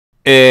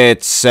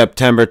It's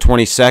September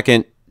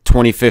 22nd,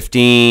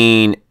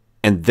 2015,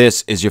 and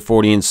this is your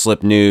Fortean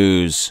Slip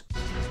News.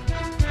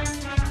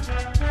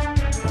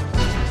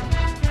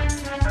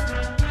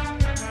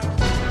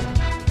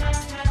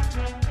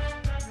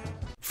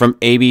 From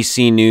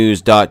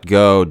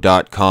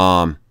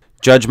abcnews.go.com,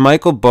 Judge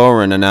Michael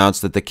Boren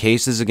announced that the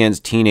cases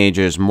against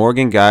teenagers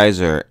Morgan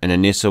Geyser and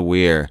Anissa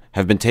Weir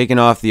have been taken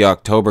off the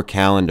October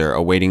calendar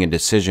awaiting a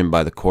decision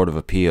by the Court of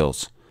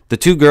Appeals. The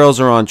two girls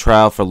are on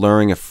trial for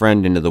luring a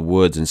friend into the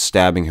woods and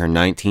stabbing her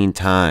 19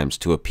 times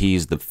to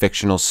appease the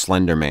fictional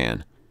Slender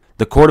Man.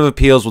 The Court of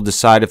Appeals will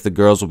decide if the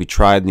girls will be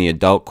tried in the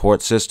adult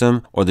court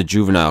system or the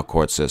juvenile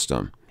court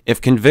system. If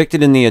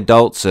convicted in the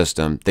adult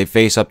system, they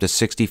face up to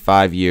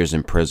 65 years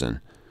in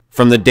prison.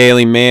 From the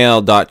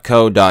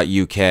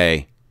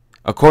dailymail.co.uk,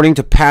 according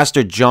to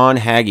Pastor John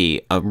Hagee,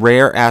 a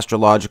rare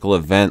astrological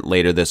event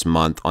later this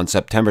month on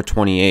September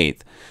 28th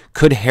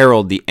could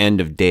herald the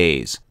end of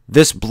days.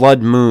 This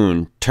blood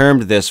moon,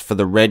 termed this for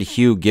the red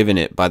hue given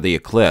it by the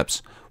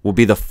eclipse, will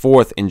be the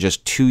fourth in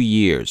just 2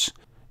 years.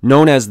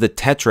 Known as the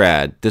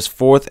tetrad, this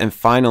fourth and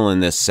final in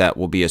this set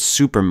will be a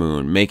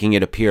supermoon, making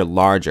it appear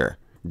larger.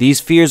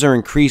 These fears are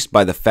increased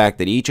by the fact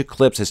that each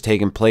eclipse has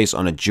taken place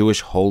on a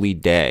Jewish holy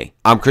day.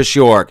 I'm Chris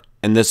York,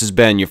 and this has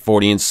been your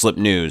Fortean Slip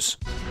News.